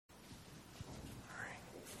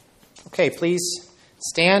Okay, please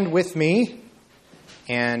stand with me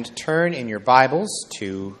and turn in your Bibles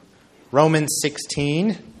to Romans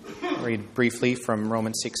 16. I'll read briefly from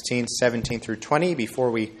Romans 16, 17 through 20 before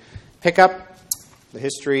we pick up the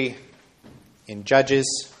history in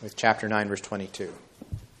Judges with chapter 9, verse 22.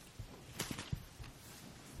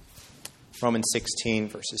 Romans 16,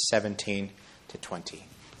 verses 17 to 20.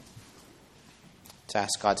 Let's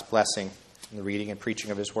ask God's blessing in the reading and preaching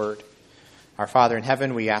of His Word. Our Father in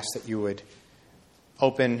heaven, we ask that you would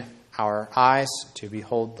open our eyes to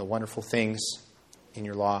behold the wonderful things in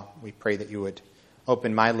your law. We pray that you would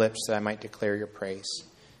open my lips that I might declare your praise.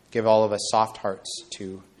 Give all of us soft hearts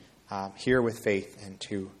to hear with faith and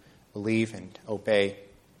to believe and obey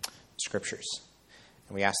the Scriptures.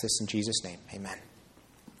 And we ask this in Jesus' name. Amen.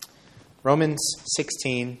 Romans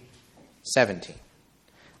 16, 17.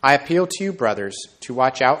 I appeal to you, brothers, to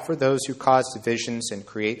watch out for those who cause divisions and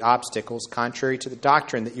create obstacles contrary to the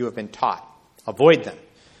doctrine that you have been taught. Avoid them,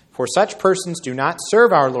 for such persons do not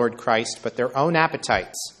serve our Lord Christ, but their own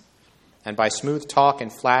appetites. And by smooth talk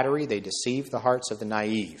and flattery, they deceive the hearts of the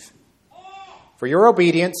naive. For your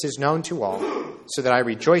obedience is known to all, so that I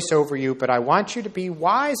rejoice over you, but I want you to be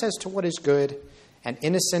wise as to what is good and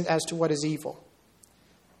innocent as to what is evil.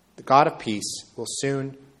 The God of peace will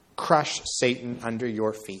soon crush Satan under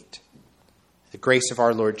your feet. The grace of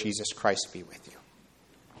our Lord Jesus Christ be with you.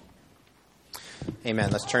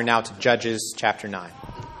 Amen. Let's turn now to Judges chapter 9.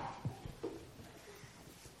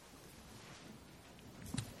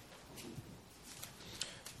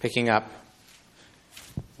 Picking up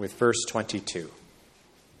with verse 22.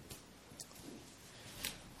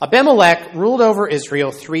 Abimelech ruled over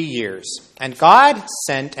Israel 3 years, and God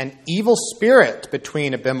sent an evil spirit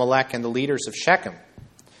between Abimelech and the leaders of Shechem.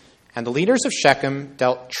 And the leaders of Shechem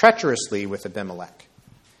dealt treacherously with Abimelech,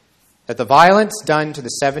 that the violence done to the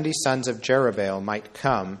 70 sons of Jerubbaal might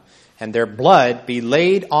come, and their blood be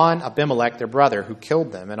laid on Abimelech their brother, who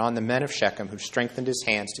killed them, and on the men of Shechem, who strengthened his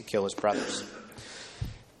hands to kill his brothers.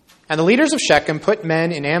 And the leaders of Shechem put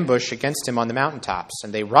men in ambush against him on the mountaintops,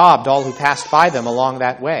 and they robbed all who passed by them along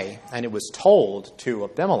that way, and it was told to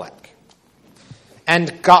Abimelech.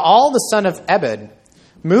 And Gaal the son of Ebed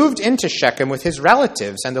moved into Shechem with his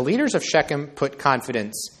relatives, and the leaders of Shechem put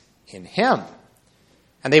confidence in him.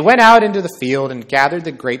 And they went out into the field and gathered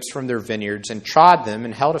the grapes from their vineyards and trod them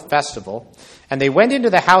and held a festival. And they went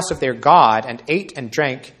into the house of their God and ate and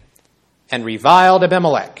drank and reviled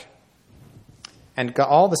Abimelech. And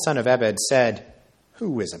Gaal the son of Ebed said,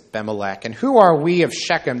 Who is Abimelech, and who are we of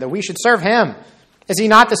Shechem that we should serve him? Is he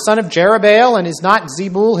not the son of Jerubbaal, and is not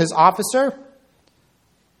Zebul his officer?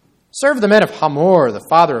 Serve the men of Hamor, the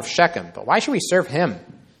father of Shechem, but why should we serve him?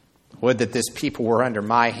 Would that this people were under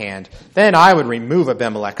my hand. Then I would remove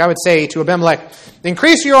Abimelech. I would say to Abimelech,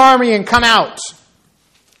 Increase your army and come out.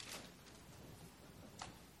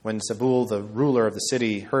 When Zebul, the ruler of the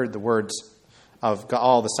city, heard the words of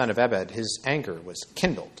Gaal the son of Ebed, his anger was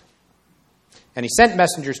kindled. And he sent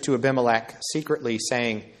messengers to Abimelech secretly,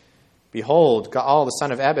 saying, Behold, Gaal the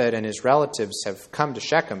son of Ebed and his relatives have come to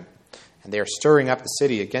Shechem, and they are stirring up the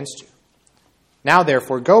city against you. Now,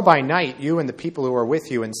 therefore, go by night, you and the people who are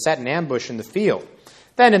with you, and set an ambush in the field.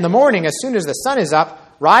 Then in the morning, as soon as the sun is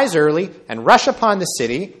up, rise early and rush upon the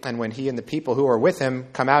city, and when he and the people who are with him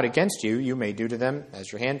come out against you, you may do to them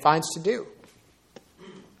as your hand finds to do.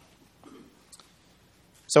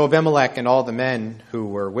 So Abimelech and all the men who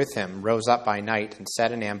were with him rose up by night and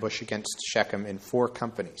set an ambush against Shechem in 4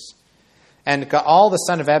 companies. And Gaal the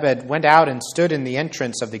son of Ebed went out and stood in the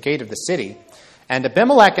entrance of the gate of the city. And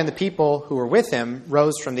Abimelech and the people who were with him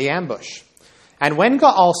rose from the ambush. And when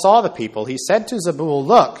Gaal saw the people, he said to Zebul,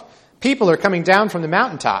 Look, people are coming down from the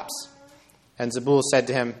mountaintops. And Zebul said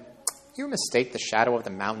to him, You mistake the shadow of the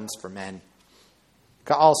mountains for men.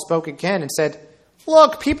 Gaal spoke again and said,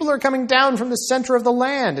 Look, people are coming down from the center of the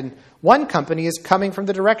land, and one company is coming from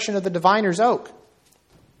the direction of the diviner's oak.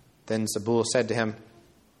 Then Zebul said to him,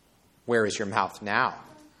 Where is your mouth now?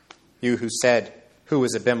 You who said, Who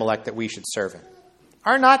is Abimelech that we should serve him?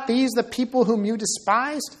 Are not these the people whom you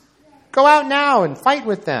despised? Go out now and fight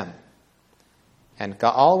with them. And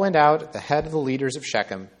Gaal went out at the head of the leaders of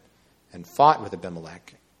Shechem and fought with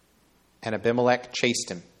Abimelech. And Abimelech chased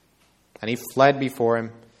him, and he fled before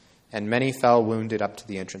him, and many fell wounded up to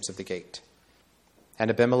the entrance of the gate. And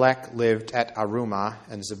Abimelech lived at Arumah,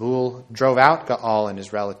 and Zebul drove out Gaal and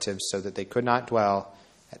his relatives so that they could not dwell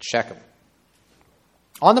at Shechem.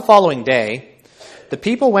 On the following day, the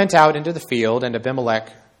people went out into the field, and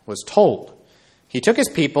Abimelech was told. He took his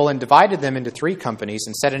people and divided them into 3 companies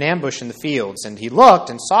and set an ambush in the fields. And he looked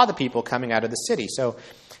and saw the people coming out of the city. So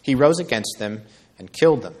he rose against them and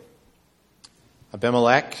killed them.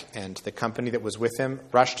 Abimelech and the company that was with him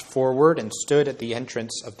rushed forward and stood at the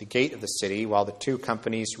entrance of the gate of the city, while the two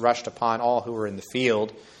companies rushed upon all who were in the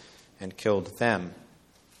field and killed them.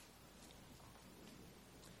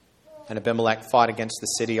 And Abimelech fought against the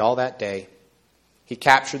city all that day. He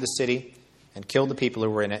captured the city and killed the people who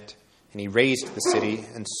were in it, and he razed the city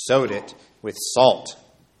and sowed it with salt.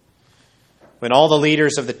 When all the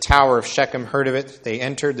leaders of the tower of Shechem heard of it, they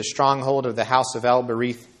entered the stronghold of the house of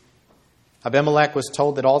El-Berith. Abimelech was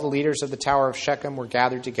told that all the leaders of the tower of Shechem were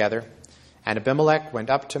gathered together. And Abimelech went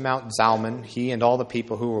up to Mount Zalmon, he and all the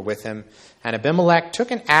people who were with him. And Abimelech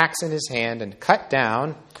took an axe in his hand and cut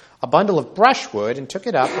down a bundle of brushwood and took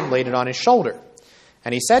it up and laid it on his shoulder.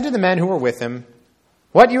 And he said to the men who were with him,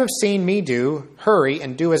 "What you have seen me do, hurry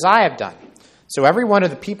and do as I have done." So every one of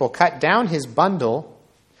the people cut down his bundle,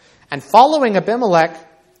 and following Abimelech,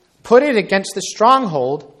 put it against the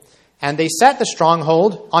stronghold, and they set the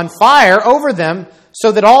stronghold on fire over them,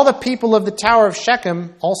 so that all the people of the tower of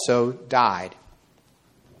Shechem also died.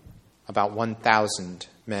 About 1,000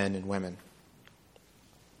 men and women.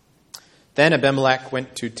 Then Abimelech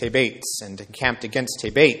went to Tabates and encamped against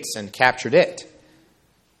Tabates and captured it.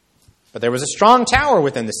 But there was a strong tower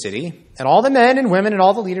within the city, and all the men and women and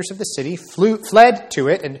all the leaders of the city fled to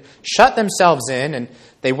it and shut themselves in, and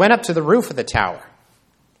they went up to the roof of the tower.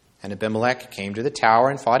 And Abimelech came to the tower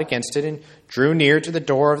and fought against it and drew near to the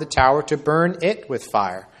door of the tower to burn it with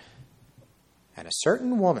fire. And a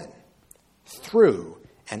certain woman threw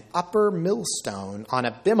an upper millstone on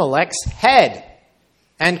Abimelech's head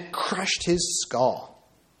and crushed his skull.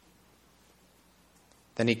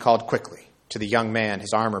 Then he called quickly to the young man,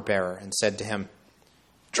 his armor-bearer, and said to him,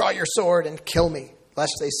 "Draw your sword and kill me,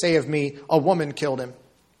 lest they say of me, 'A woman killed him.'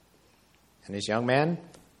 And his young man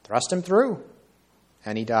thrust him through,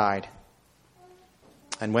 and he died.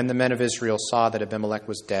 And when the men of Israel saw that Abimelech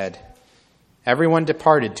was dead, everyone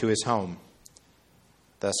departed to his home.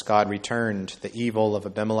 Thus God returned the evil of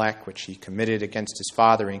Abimelech, which he committed against his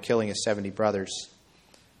father in killing his 70 brothers.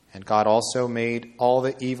 And God also made all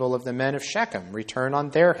the evil of the men of Shechem return on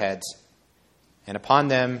their heads. And upon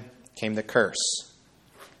them came the curse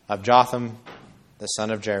of Jotham, the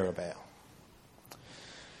son of Jerubbaal."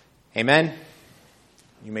 Amen.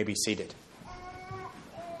 You may be seated.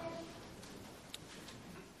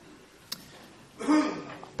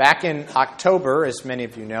 Back in October, as many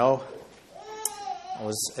of you know, I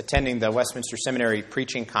was attending the Westminster Seminary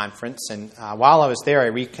Preaching Conference, and while I was there, I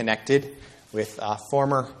reconnected with a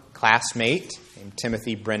former classmate named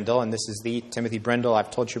Timothy Brindle, and this is the Timothy Brindle I've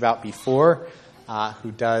told you about before,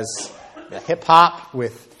 who does the hip-hop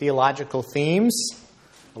with theological themes,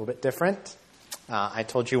 a little bit different. I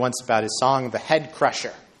told you once about his song, The Head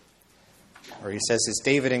Crusher, where he says, "Is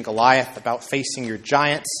David and Goliath about facing your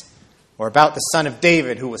giants, or about the son of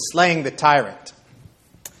David who was slaying the tyrant?"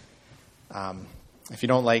 If you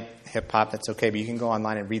don't like hip-hop, that's okay, but you can go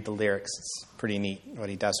online and read the lyrics. It's pretty neat what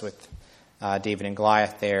he does with David and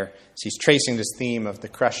Goliath there. So he's tracing this theme of the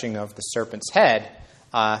crushing of the serpent's head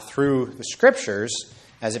through the Scriptures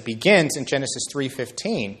as it begins in Genesis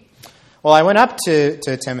 3:15. Well, I went up to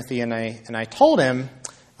Timothy and I told him,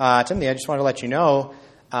 Timothy, I just want to let you know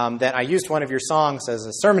that I used one of your songs as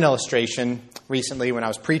a sermon illustration recently when I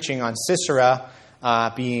was preaching on Sisera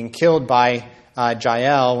being killed by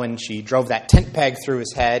Jael when she drove that tent peg through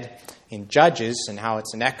his head in Judges, and how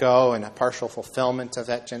it's an echo and a partial fulfillment of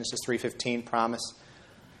that Genesis 3:15 promise,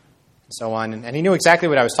 and so on. And he knew exactly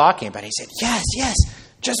what I was talking about. He said, yes,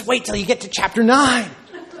 just wait till you get to chapter 9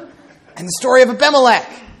 and the story of Abimelech.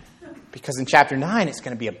 Because in chapter 9, it's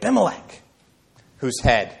going to be Abimelech whose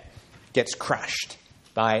head gets crushed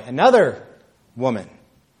by another woman.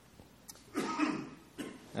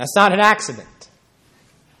 That's not an accident.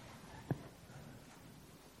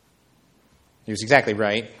 He was exactly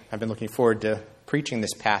right. I've been looking forward to preaching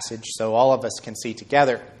this passage so all of us can see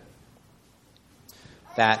together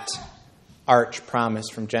that arch promise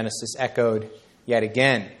from Genesis echoed yet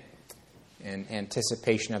again in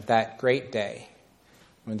anticipation of that great day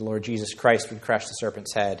when the Lord Jesus Christ would crush the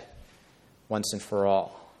serpent's head once and for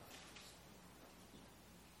all.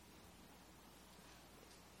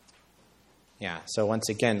 Yeah, so once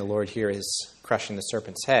again, the Lord here is crushing the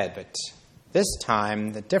serpent's head, but this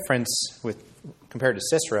time the difference compared to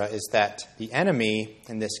Sisera is that the enemy,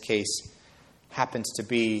 in this case, happens to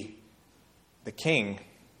be the king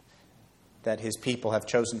that his people have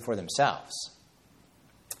chosen for themselves.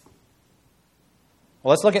 Well,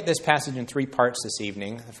 let's look at this passage in 3 parts this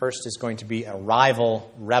evening. The first is going to be a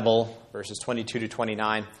rival rebel, verses 22 to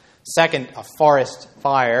 29. Second, a forest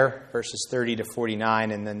fire, verses 30 to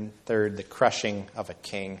 49. And then third, the crushing of a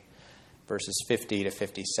king, verses 50 to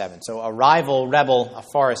 57. So a rival rebel, a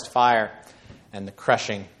forest fire, and the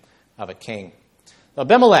crushing of a king.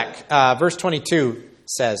 Abimelech, verse 22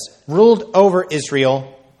 says, ruled over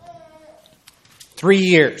Israel 3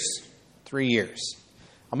 years. 3 years.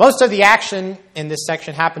 Now, most of the action in this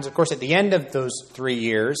section happens, of course, at the end of those 3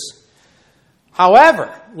 years. However,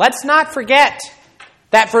 let's not forget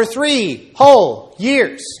that for 3 whole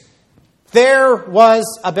years, there was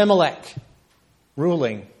Abimelech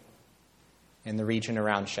ruling in the region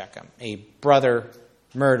around Shechem, a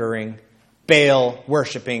brother-murdering,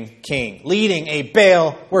 Baal-worshipping king, leading a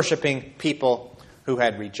Baal-worshipping people who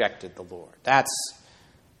had rejected the Lord. That's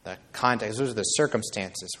the context. Those are the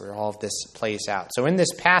circumstances where all of this plays out. So in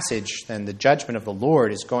this passage, then, the judgment of the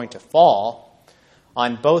Lord is going to fall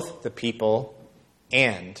on both the people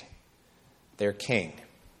and their king.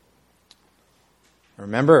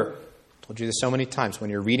 Remember, I told you this so many times, when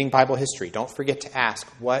you're reading Bible history, don't forget to ask,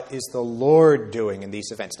 what is the Lord doing in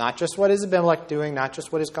these events? Not just what is Abimelech doing, not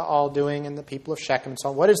just what is Gaal doing and the people of Shechem and so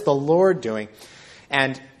on. What is the Lord doing?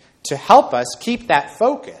 And to help us keep that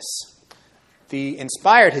focus, the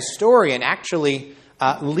inspired historian actually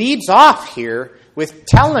leads off here with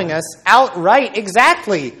telling us outright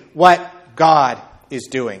exactly what God is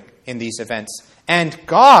doing in these events. And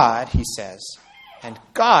God, he says, and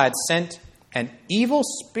God sent an evil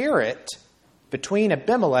spirit between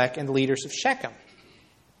Abimelech and the leaders of Shechem.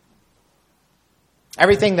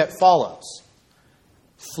 Everything that follows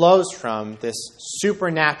flows from this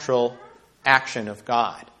supernatural action of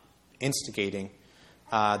God, instigating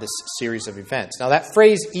this series of events. Now, that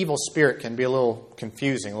phrase, evil spirit, can be a little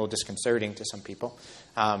confusing, a little disconcerting to some people.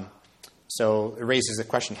 So it raises the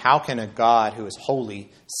question, how can a God who is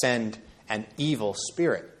holy send an evil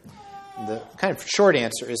spirit? The kind of short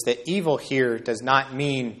answer is that evil here does not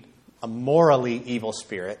mean a morally evil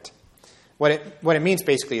spirit. What it means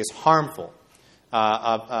basically is harmful.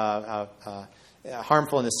 Harmful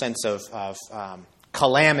in the sense of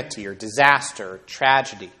calamity or disaster or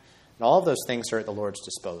tragedy. And all of those things are at the Lord's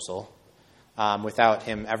disposal without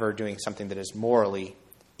him ever doing something that is morally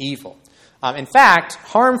evil. In fact,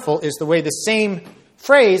 harmful is the way the same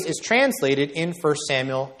phrase is translated in 1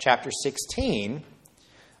 Samuel chapter 16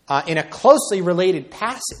 in a closely related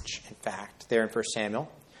passage, in fact, there in 1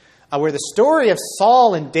 Samuel, where the story of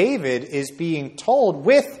Saul and David is being told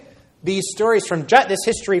with these stories from this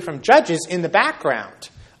history from Judges in the background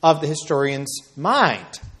of the historian's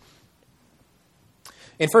mind.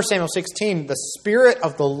 In 1 Samuel 16, the Spirit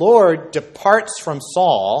of the Lord departs from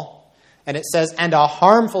Saul, and it says, and a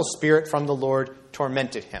harmful spirit from the Lord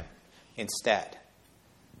tormented him instead.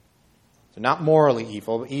 So not morally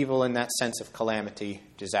evil, but evil in that sense of calamity,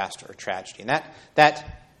 disaster, or tragedy. And that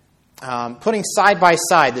putting side by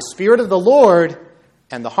side the Spirit of the Lord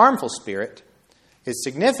and the harmful spirit is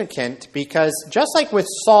significant because just like with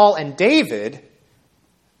Saul and David,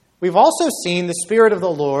 we've also seen the Spirit of the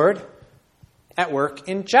Lord at work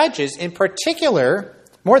in Judges. In particular,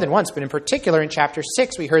 more than once, but in particular in chapter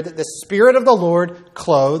 6, we heard that the Spirit of the Lord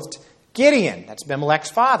clothed Gideon. That's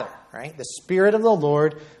Abimelech's father, right? The Spirit of the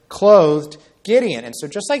Lord clothed Gideon. And so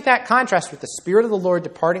just like that contrast with the Spirit of the Lord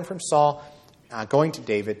departing from Saul, going to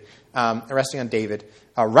David,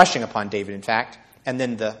 rushing upon David, in fact, and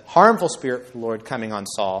then the harmful Spirit of the Lord coming on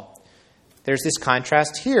Saul, there's this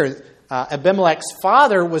contrast here. Abimelech's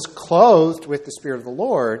father was clothed with the Spirit of the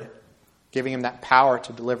Lord, giving him that power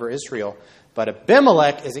to deliver Israel. But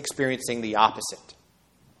Abimelech is experiencing the opposite.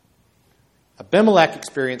 Abimelech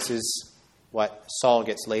experiences what Saul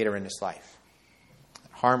gets later in his life.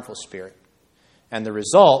 Harmful spirit. And the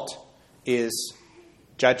result is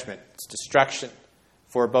judgment. It's destruction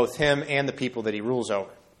for both him and the people that he rules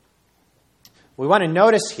over. What we want to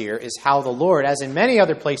notice here is how the Lord, as in many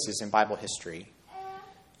other places in Bible history,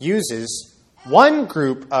 uses one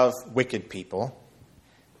group of wicked people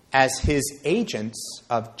as his agents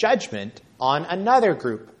of judgment on another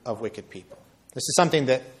group of wicked people. This is something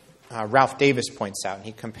that Ralph Davis points out. And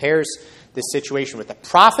he compares this situation with the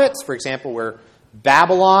prophets, for example, where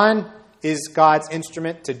Babylon is God's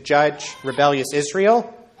instrument to judge rebellious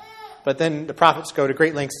Israel. But then the prophets go to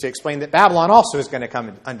great lengths to explain that Babylon also is going to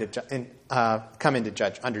come under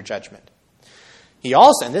judgment. He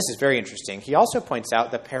also, and this is very interesting, he also points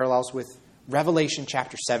out the parallels with Revelation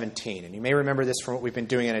chapter 17. And you may remember this from what we've been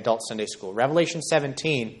doing in Adult Sunday School. Revelation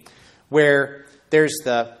 17, where there's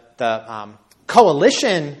the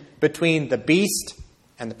coalition between the beast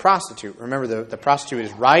and the prostitute. Remember, the prostitute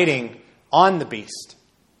is riding on the beast.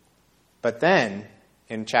 But then,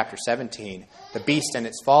 in chapter 17, the beast and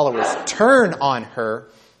its followers turn on her,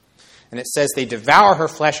 and it says they devour her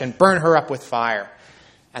flesh and burn her up with fire.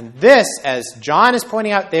 And this, as John is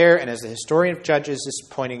pointing out there, and as the historian of Judges is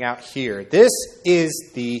pointing out here, this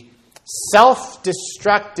is the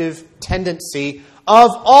self-destructive tendency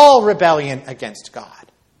of all rebellion against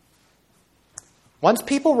God. Once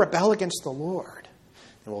people rebel against the Lord,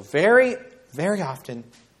 they will very, very often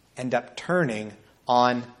end up turning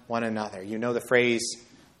on one another. You know the phrase,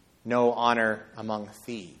 no honor among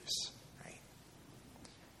thieves. Right?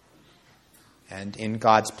 And in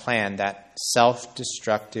God's plan, that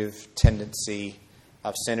self-destructive tendency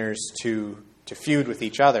of sinners to feud with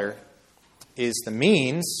each other is the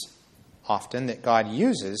means, often, that God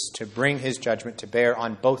uses to bring his judgment to bear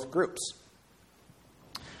on both groups.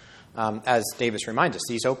 As Davis reminds us,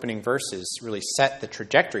 these opening verses really set the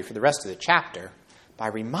trajectory for the rest of the chapter by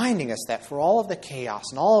reminding us that for all of the chaos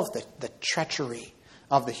and all of the treachery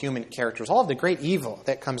of the human characters, all of the great evil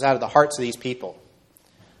that comes out of the hearts of these people,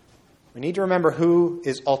 we need to remember who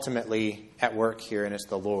is ultimately at work here, and it's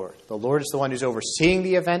the Lord. The Lord is the one who's overseeing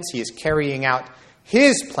the events. He is carrying out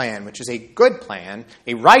his plan, which is a good plan,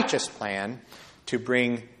 a righteous plan, to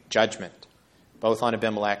bring judgment, both on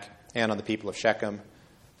Abimelech and on the people of Shechem,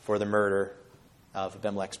 for the murder of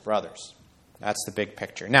Abimelech's brothers. That's the big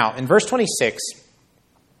picture. Now, in verse 26,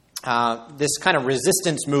 this kind of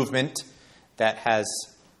resistance movement that has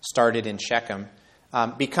started in Shechem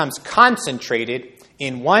becomes concentrated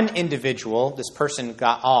in one individual, this person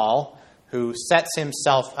Gaal, who sets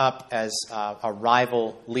himself up as a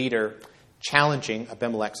rival leader challenging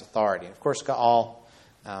Abimelech's authority. And of course, Gaal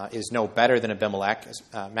is no better than Abimelech. As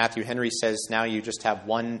Matthew Henry says, now you just have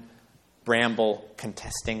one bramble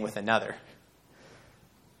contesting with another.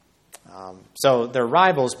 So they're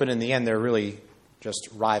rivals, but in the end, they're really just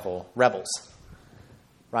rival rebels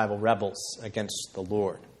against the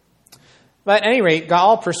Lord. But at any rate,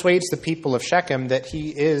 Gaal persuades the people of Shechem that he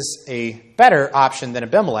is a better option than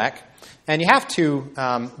Abimelech, and you have to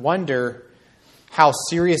wonder how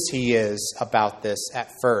serious he is about this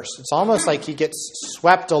at first. It's almost like he gets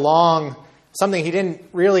swept along something he didn't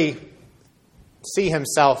really see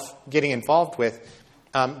himself getting involved with,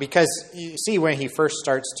 because you see when he first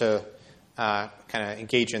starts to kind of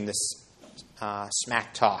engage in this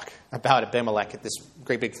smack talk about Abimelech at this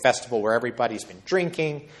great big festival where everybody's been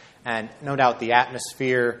drinking, and no doubt the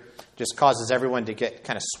atmosphere just causes everyone to get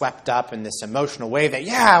kind of swept up in this emotional wave that,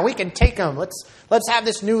 yeah, we can take him. Let's have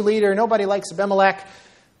this new leader. Nobody likes Abimelech.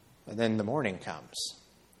 But then the morning comes,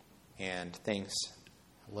 and things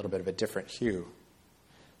a little bit of a different hue.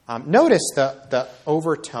 Notice the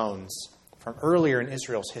overtones from earlier in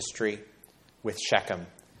Israel's history with Shechem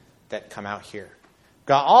that come out here.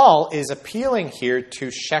 Gaal is appealing here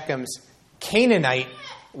to Shechem's Canaanite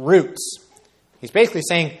roots. He's basically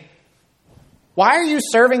saying, why are you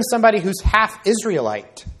serving somebody who's half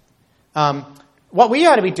Israelite? What we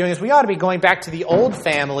ought to be doing is we ought to be going back to the old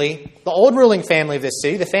family, the old ruling family of this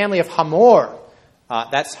city, the family of Hamor.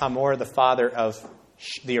 That's Hamor, the father of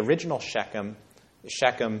the original Shechem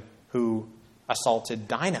who assaulted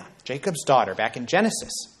Dinah, Jacob's daughter, back in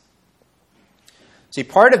Genesis. See,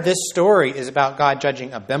 part of this story is about God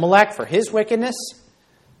judging Abimelech for his wickedness,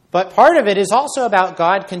 but part of it is also about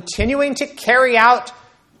God continuing to carry out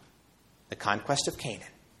the conquest of Canaan,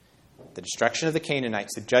 the destruction of the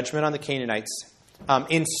Canaanites, the judgment on the Canaanites,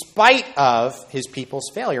 in spite of his people's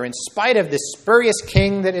failure, in spite of this spurious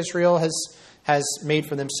king that Israel has made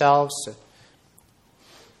for themselves.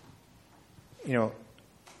 You know,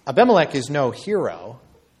 Abimelech is no hero,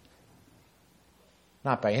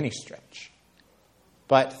 not by any stretch.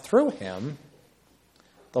 But through him,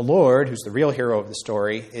 the Lord, who's the real hero of the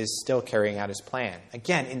story, is still carrying out his plan.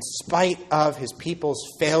 Again, in spite of his people's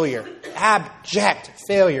failure, abject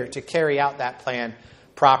failure to carry out that plan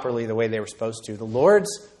properly the way they were supposed to, the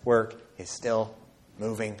Lord's work is still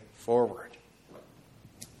moving forward.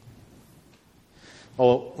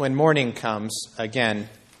 Well, when morning comes, again,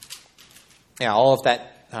 all of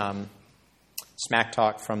that smack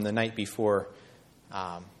talk from the night before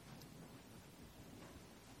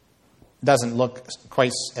doesn't look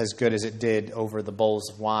quite as good as it did over the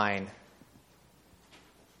bowls of wine.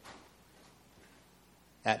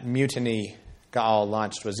 That mutiny Gaal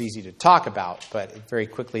launched was easy to talk about, but it very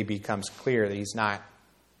quickly becomes clear that he's not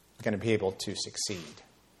going to be able to succeed.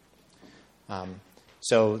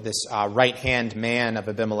 So this right-hand man of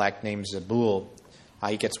Abimelech named Zebul,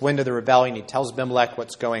 he gets wind of the rebellion. He tells Abimelech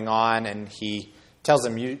what's going on, and he tells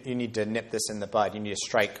him, you need to nip this in the bud. You need to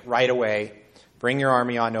strike right away. Bring your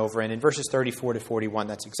army on over. And in verses 34 to 41,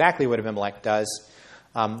 that's exactly what Abimelech does.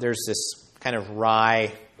 There's this kind of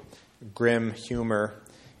wry, grim humor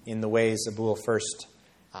in the way Zebul first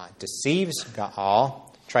deceives Gaal,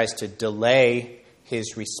 tries to delay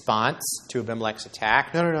his response to Abimelech's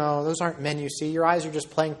attack. No, those aren't men you see. Your eyes are just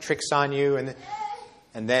playing tricks on you.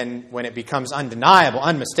 And then when it becomes undeniable,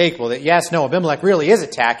 unmistakable that yes, no, Abimelech really is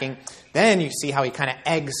attacking, then you see how he kind of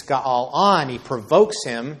eggs Gaal on. He provokes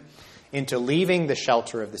him into leaving the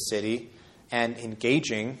shelter of the city and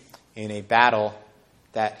engaging in a battle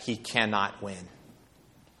that he cannot win.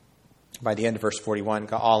 By the end of verse 41,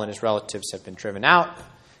 Gaal and his relatives have been driven out,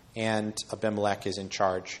 and Abimelech is in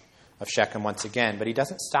charge of Shechem once again. But he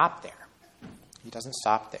doesn't stop there. He doesn't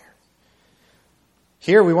stop there.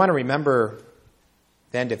 Here we want to remember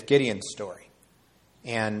the end of Gideon's story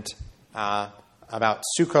and about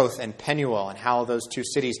Sukkoth and Penuel and how those two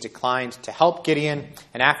cities declined to help Gideon.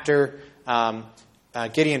 And after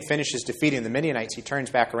Gideon finishes defeating the Midianites, he turns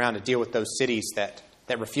back around to deal with those cities that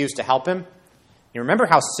refuse to help him. You remember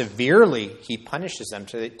how severely he punishes them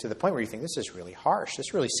to the point where you think, this is really harsh.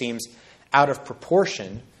 This really seems out of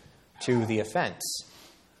proportion to the offense.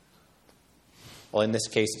 Well, in this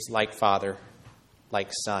case, it's like father, like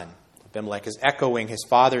son. Abimelech is echoing his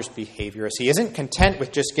father's behavior as he isn't content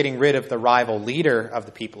with just getting rid of the rival leader of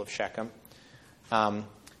the people of Shechem.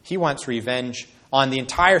 He wants revenge on the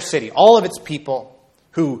entire city, all of its people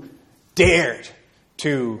who dared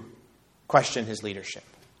to question his leadership.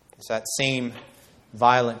 It's that same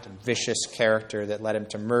violent, vicious character that led him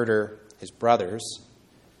to murder his brothers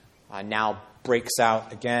now breaks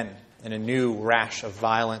out again in a new rash of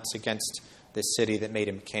violence against this city that made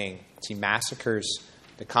him king. He massacres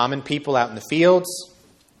the common people out in the fields,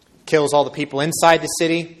 kills all the people inside the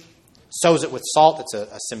city, sows it with salt. It's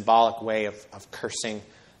a symbolic way of cursing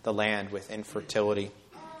the land with infertility.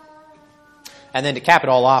 And then to cap it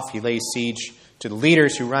all off, he lays siege to the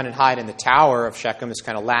leaders who run and hide in the tower of Shechem, this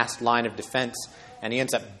kind of last line of defense, and he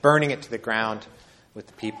ends up burning it to the ground with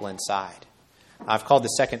the people inside. I've called the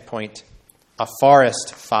second point a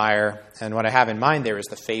forest fire, and what I have in mind there is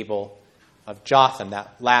the fable of Jotham,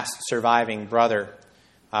 that last surviving brother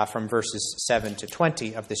from verses 7 to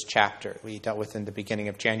 20 of this chapter we dealt with in the beginning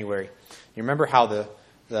of January. You remember how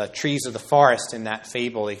the trees of the forest in that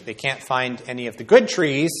fable, they can't find any of the good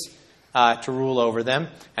trees to rule over them.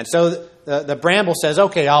 And so the bramble says,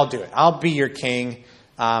 okay, I'll do it. I'll be your king.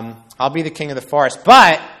 I'll be the king of the forest.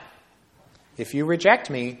 But if you reject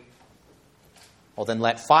me, well, then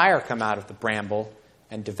let fire come out of the bramble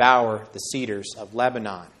and devour the cedars of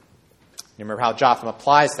Lebanon. You remember how Jotham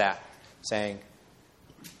applies that, saying,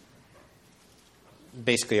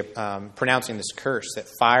 basically pronouncing this curse, that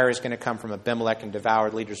fire is going to come from Abimelech and devour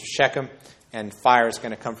the leaders of Shechem, and fire is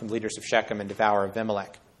going to come from the leaders of Shechem and devour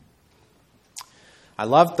Abimelech. I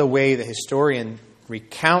love the way the historian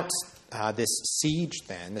recounts this siege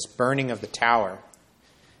then, this burning of the tower,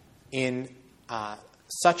 in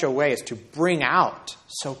such a way as to bring out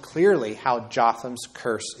so clearly how Jotham's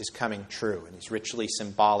curse is coming true in these richly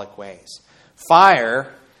symbolic ways.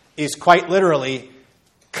 Fire is quite literally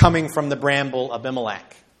coming from the bramble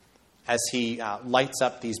Abimelech as he lights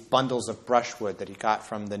up these bundles of brushwood that he got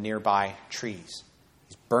from the nearby trees.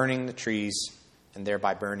 He's burning the trees and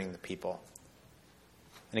thereby burning the people.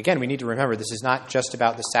 And again, we need to remember this is not just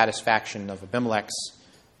about the satisfaction of Abimelech's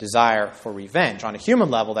desire for revenge. On a human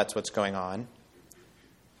level, that's what's going on.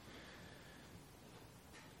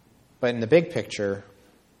 But in the big picture,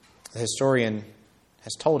 the historian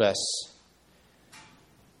has told us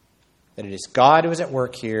that it is God who is at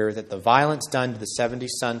work here, that the violence done to the 70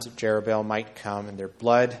 sons of Jerubbaal might come, and their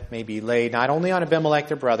blood may be laid not only on Abimelech,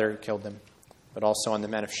 their brother, who killed them, but also on the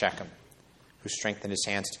men of Shechem, who strengthened his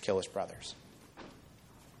hands to kill his brothers.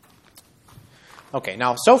 Okay,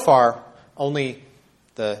 now so far, only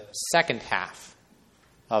the second half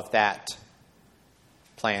of that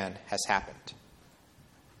plan has happened.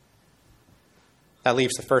 That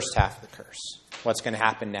leaves the first half of the curse. What's going to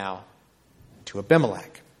happen now to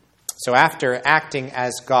Abimelech? So after acting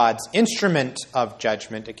as God's instrument of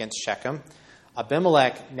judgment against Shechem,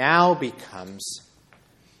 Abimelech now becomes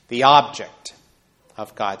the object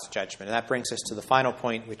of God's judgment. And that brings us to the final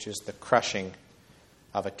point, which is the crushing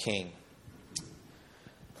of a king.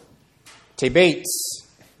 Thebes,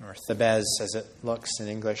 or Thebes as it looks in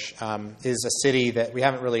English, is a city that we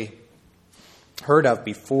haven't really heard of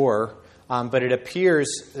before, but it appears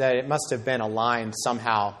that it must have been aligned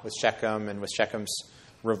somehow with Shechem and with Shechem's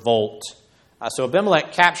revolt. So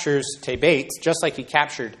Abimelech captures Thebes just like he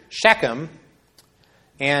captured Shechem,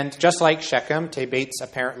 and just like Shechem, Thebes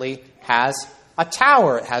apparently has a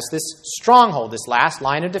tower. It has this stronghold, this last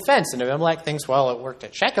line of defense. And Abimelech thinks, well, it worked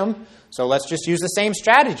at Shechem, so let's just use the same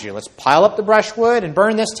strategy. Let's pile up the brushwood and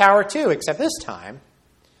burn this tower too, except this time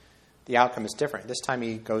the outcome is different. This time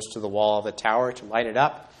he goes to the wall of the tower to light it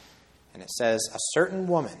up, and it says, a certain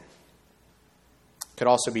woman could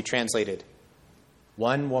also be translated,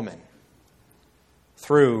 one woman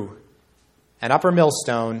threw an upper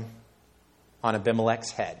millstone on Abimelech's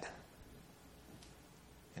head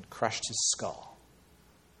and crushed his skull.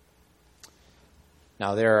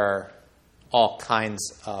 Now, there are all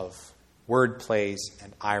kinds of word plays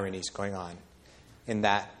and ironies going on in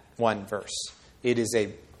that one verse.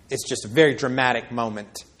 It's just a very dramatic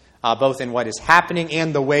moment, both in what is happening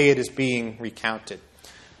and the way it is being recounted.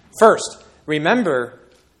 First, remember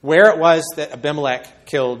where it was that Abimelech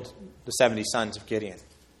killed the 70 sons of Gideon.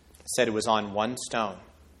 It said it was on one stone.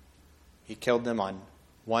 He killed them on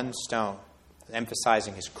one stone,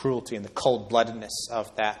 emphasizing his cruelty and the cold-bloodedness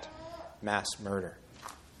of that mass murder.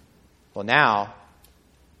 Well, now,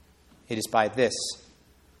 it is by this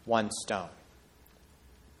one stone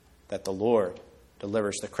that the Lord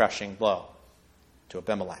delivers the crushing blow to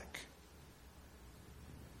Abimelech.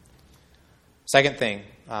 Second thing,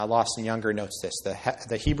 Lawson Younger notes this.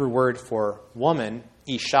 The Hebrew word for woman,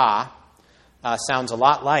 isha, sounds a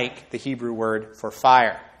lot like the Hebrew word for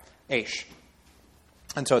fire, aish.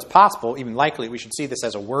 And so it's possible, even likely, we should see this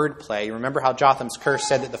as a word play. You remember how Jotham's curse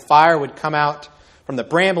said that the fire would come out from the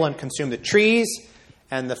bramble and consume the trees,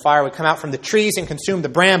 and the fire would come out from the trees and consume the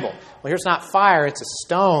bramble. Well, here's not fire, it's a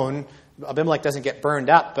stone. Abimelech doesn't get burned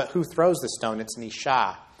up, but who throws the stone? It's an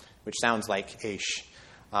isha, which sounds like aish.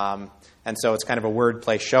 And so it's kind of a word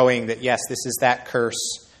play showing that, yes, this is that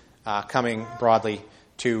curse coming broadly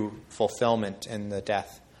to fulfillment in the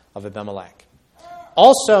death of Abimelech.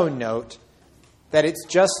 Also note that it's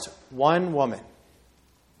just one woman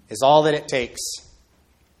is all that it takes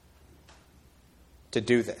to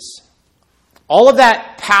do this. All of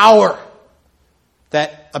that power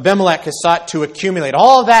that Abimelech has sought to accumulate,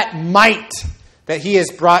 all of that might that he has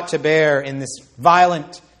brought to bear in this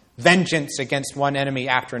violent vengeance against one enemy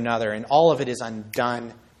after another, and all of it is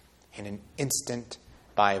undone in an instant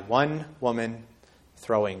by one woman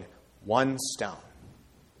throwing one stone.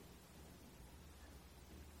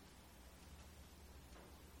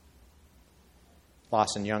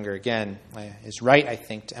 Lawson Younger, again, is right, I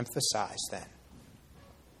think, to emphasize then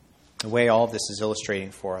the way all of this is illustrating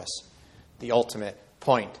for us the ultimate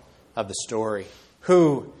point of the story.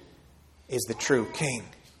 Who is the true king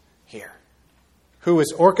here? Who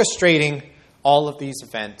is orchestrating all of these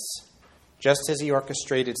events, just as he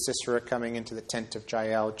orchestrated Sisera coming into the tent of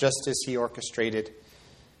Jael, just as he orchestrated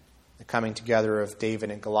the coming together of David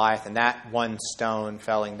and Goliath, and that one stone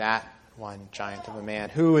felling that one giant of a man.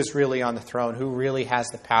 Who is really on the throne? Who really has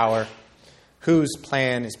the power? Whose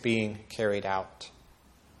plan is being carried out?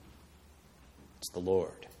 It's the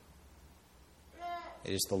Lord.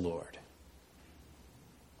 It is the Lord.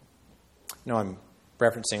 No, I'm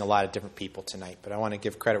referencing a lot of different people tonight, but I want to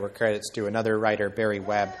give credit where credit's due. Another writer, Barry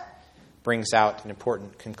Webb, brings out an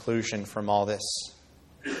important conclusion from all this.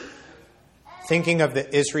 Thinking of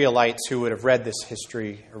the Israelites who would have read this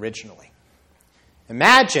history originally.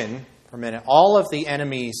 Imagine, for a minute, all of the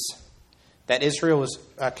enemies that Israel was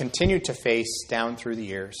continued to face down through the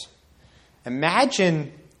years.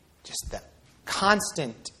 Imagine just the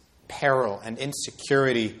constant peril and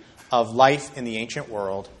insecurity of life in the ancient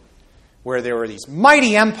world, where there were these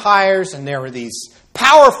mighty empires and there were these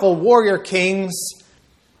powerful warrior kings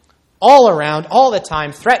all around, all the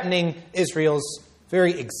time, threatening Israel's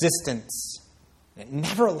very existence. It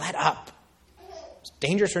never let up.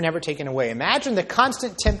 Dangers were never taken away. Imagine the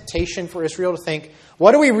constant temptation for Israel to think,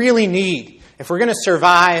 what do we really need if we're going to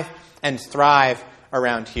survive and thrive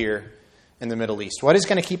around here in the Middle East? What is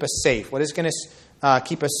going to keep us safe? What is going to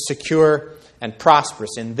keep us secure and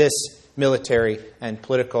prosperous in this military and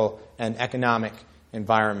political and economic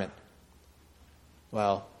environment?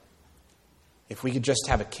 Well, if we could just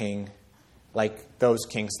have a king like those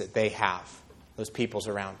kings that they have, those peoples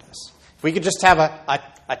around us. If we could just have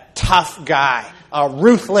a tough guy, a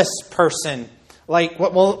ruthless person, like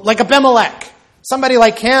Abimelech, somebody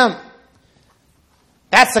like him.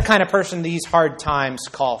 That's the kind of person these hard times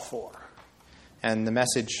call for. And the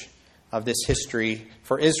message of this history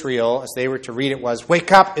for Israel, as they were to read it, was,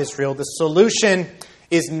 wake up, Israel. The solution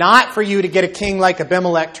is not for you to get a king like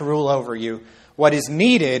Abimelech to rule over you. What is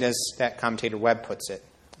needed, as that commentator Webb puts it,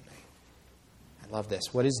 I love this,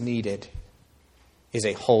 what is needed is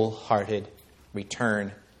a wholehearted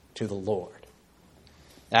return to the Lord.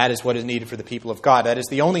 That is what is needed for the people of God. That is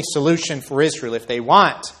the only solution for Israel if they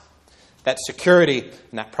want that security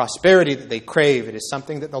and that prosperity that they crave. It is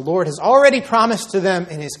something that the Lord has already promised to them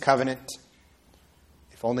in His covenant.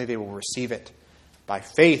 If only they will receive it by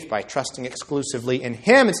faith, by trusting exclusively in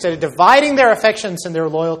Him, instead of dividing their affections and their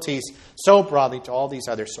loyalties so broadly to all these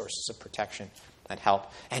other sources of protection and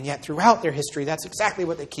help. And yet throughout their history, that's exactly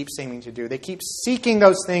what they keep seeming to do. They keep seeking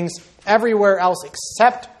those things everywhere else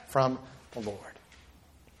except from the Lord.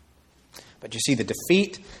 But you see, the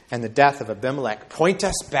defeat and the death of Abimelech point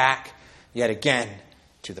us back yet again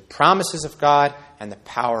to the promises of God and the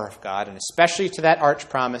power of God, and especially to that arch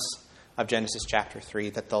promise of Genesis chapter 3,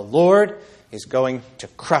 that the Lord is going to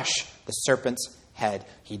crush the serpent's head.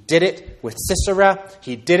 He did it with Sisera.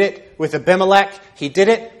 He did it with Abimelech. He did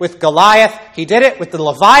it with Goliath. He did it with the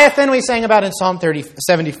Leviathan we sang about in Psalm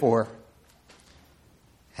 74.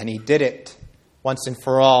 And he did it once and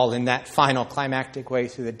for all in that final climactic way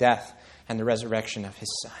through the death and the resurrection of his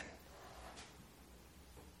Son,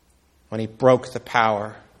 when he broke the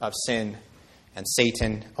power of sin and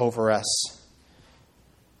Satan over us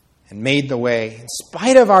and made the way, in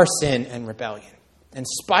spite of our sin and rebellion, in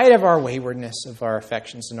spite of our waywardness of our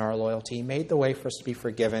affections and our loyalty, he made the way for us to be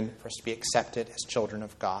forgiven, for us to be accepted as children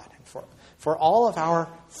of God. And for all of our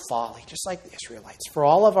folly, just like the Israelites, for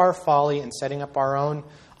all of our folly in setting up our own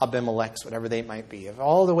Abimelechs, whatever they might be, of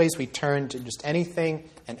all the ways we turn to just anything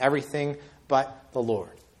and everything but the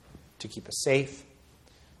Lord, to keep us safe,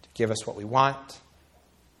 to give us what we want.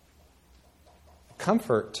 The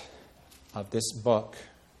comfort of this book,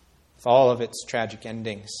 with all of its tragic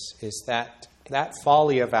endings, is that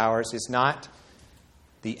folly of ours is not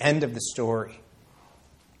the end of the story.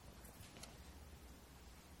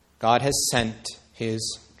 God has sent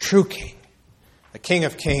his true king, the King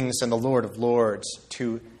of Kings and the Lord of Lords,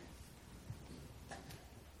 to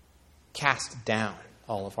cast down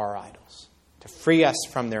all of our idols, to free us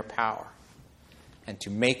from their power, and to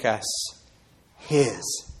make us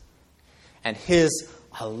his, and his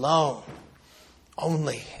alone,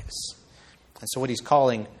 only his. And so what he's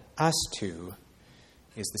calling us to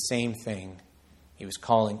is the same thing he was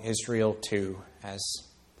calling Israel to, as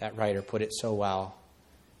that writer put it so well,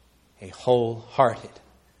 a wholehearted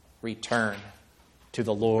return to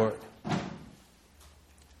the Lord.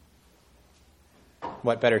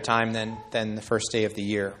 What better time than the first day of the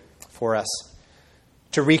year for us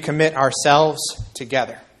to recommit ourselves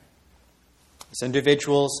together as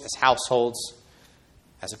individuals, as households,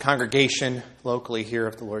 as a congregation locally here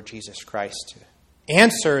of the Lord Jesus Christ, to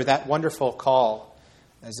answer that wonderful call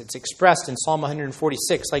as it's expressed in Psalm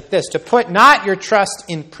 146 like this: to put not your trust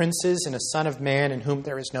in princes, in a son of man in whom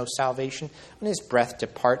there is no salvation. When his breath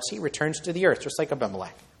departs, he returns to the earth, just like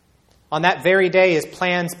Abimelech. On that very day, his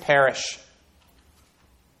plans perish.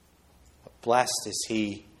 But blessed is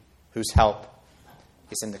he whose help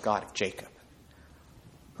is in the God of Jacob,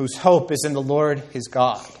 whose hope is in the Lord his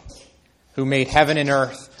God, who made heaven and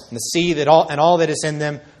earth and the sea and all that is in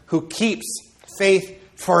them, who keeps faith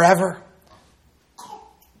forever.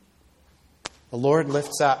 The Lord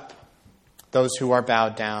lifts up those who are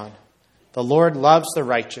bowed down. The Lord loves the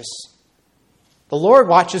righteous. The Lord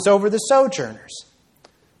watches over the sojourners.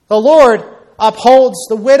 The Lord upholds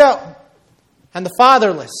the widow and the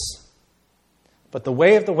fatherless. But the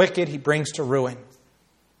way of the wicked he brings to ruin.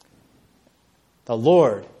 The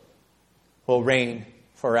Lord will reign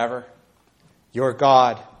forever. Your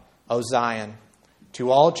God, O Zion,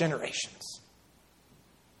 to all generations.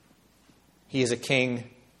 He is a king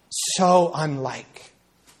so unlike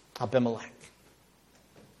Abimelech.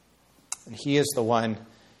 And he is the one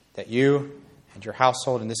that you and your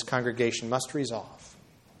household and this congregation must resolve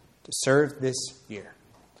to serve this year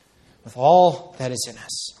with all that is in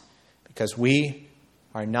us, because we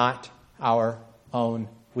are not our own.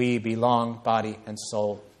 We belong, body and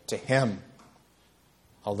soul, to him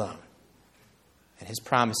alone. And his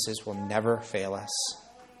promises will never fail us.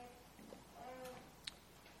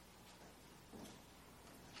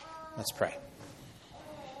 Let's pray.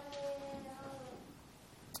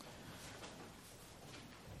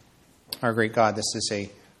 Our great God, this is a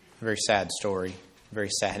very sad story, a very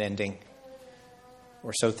sad ending.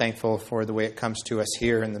 We're so thankful for the way it comes to us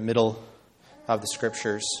here in the middle of the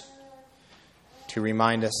Scriptures to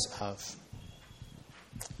remind us of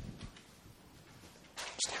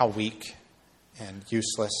just how weak and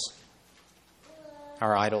useless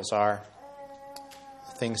our idols are.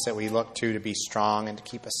 Things that we look to be strong and to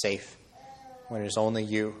keep us safe, when it is only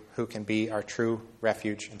you who can be our true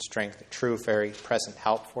refuge and strength, a true, very present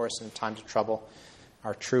help for us in times of trouble,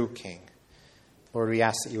 our true King. Lord, we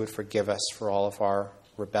ask that you would forgive us for all of our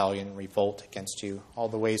rebellion and revolt against you, all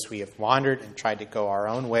the ways we have wandered and tried to go our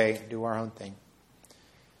own way and do our own thing,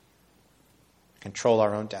 control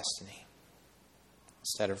our own destiny,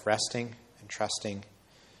 instead of resting and trusting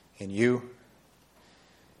in you,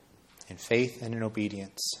 in faith and in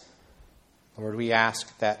obedience. Lord, we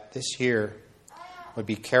ask that this year would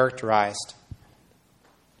be characterized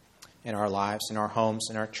in our lives, in our homes,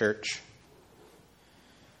 in our church,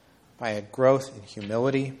 by a growth in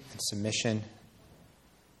humility and submission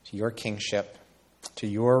to your kingship, to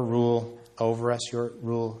your rule over us, your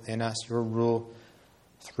rule in us, your rule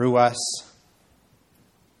through us.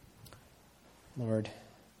 Lord,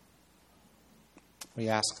 we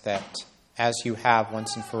ask that as you have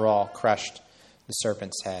once and for all crushed the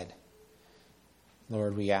serpent's head,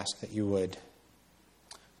 Lord, we ask that you would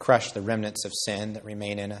crush the remnants of sin that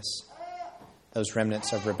remain in us, those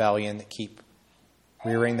remnants of rebellion that keep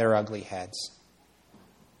rearing their ugly heads.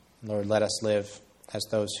 Lord, let us live as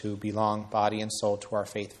those who belong body and soul to our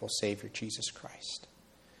faithful Savior, Jesus Christ,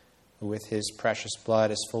 who with his precious blood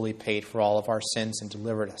has fully paid for all of our sins and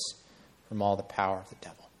delivered us from all the power of the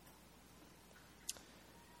devil.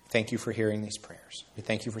 Thank you for hearing these prayers. We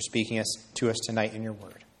thank you for speaking to us tonight in your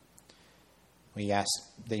word. We ask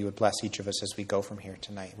that you would bless each of us as we go from here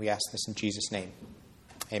tonight. We ask this in Jesus' name.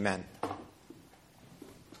 Amen.